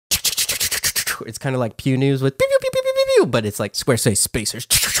It's kind of like Pew News with pew, pew, pew, pew, pew, pew, but it's like Squarespace spacers.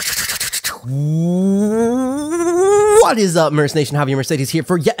 What is up, Merce Nation? Javier Mercedes here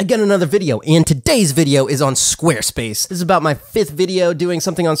for yet again another video, and today's video is on Squarespace. This is about my 5th video doing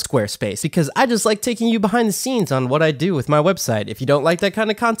something on Squarespace, because I just like taking you behind the scenes on what I do with my website. If you don't like that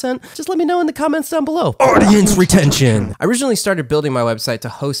kind of content, just let me know in the comments down below. Audience retention! I originally started building my website to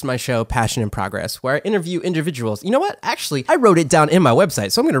host my show, Passion in Progress, where I interview individuals. You know what? Actually, I wrote it down in my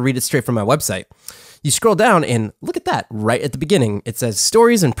website, so I'm going to read it straight from my website. You scroll down and look at that, right at the beginning. It says,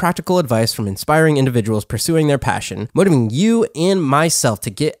 stories and practical advice from inspiring individuals pursuing their passion, motivating you and myself to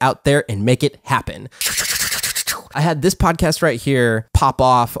get out there and make it happen. I had this podcast right here pop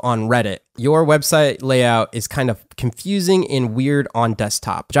off on Reddit. Your website layout is kind of confusing and weird on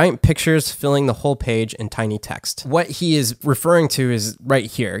desktop. Giant pictures filling the whole page and tiny text. What he is referring to is right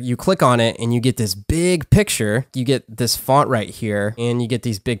here. You click on it and you get this big picture. You get this font right here and you get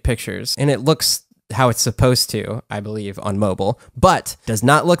these big pictures. And it looks how it's supposed to, I believe, on mobile, but does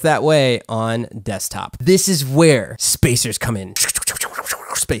not look that way on desktop. This is where spacers come in.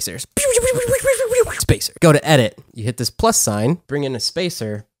 Spacers. Spacer. Go to edit. You hit this plus sign, bring in a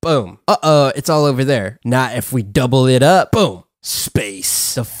spacer, boom. Uh-oh, it's all over there. Not if we double it up, boom.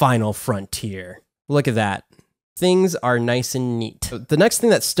 Space. The final frontier. Look at that. Things are nice and neat. The next thing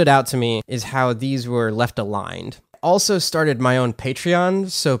that stood out to me is how these were left aligned. Also started my own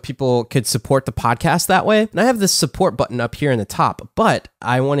Patreon so people could support the podcast that way. And I have this support button up here in the top, but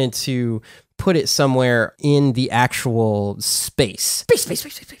I wanted to put it somewhere in the actual space. Space.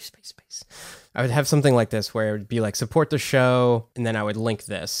 I would have something like this where it would be like support the show, and then I would link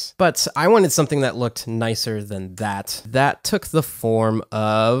this. But I wanted something that looked nicer than that. That took the form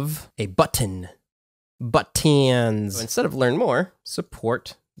of a button. Buttons. So instead of learn more,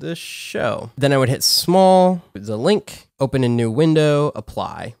 support the show. Then I would hit small, the link, open a new window,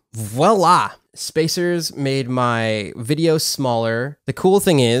 apply. Voila! Spacers made my video smaller. The cool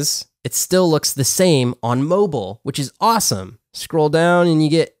thing is, it still looks the same on mobile, which is awesome. Scroll down and you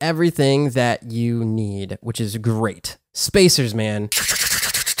get everything that you need, which is great. Spacers, man.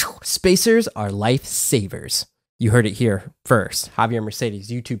 Spacers are lifesavers. You heard it here first. Javier Mercedes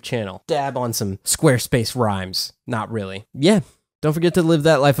YouTube channel. Dab on some Squarespace rhymes. Not really. Yeah. Don't forget to live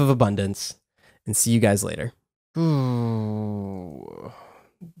that life of abundance, and see you guys later. Ooh,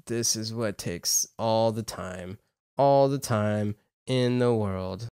 this is what takes all the time in the world.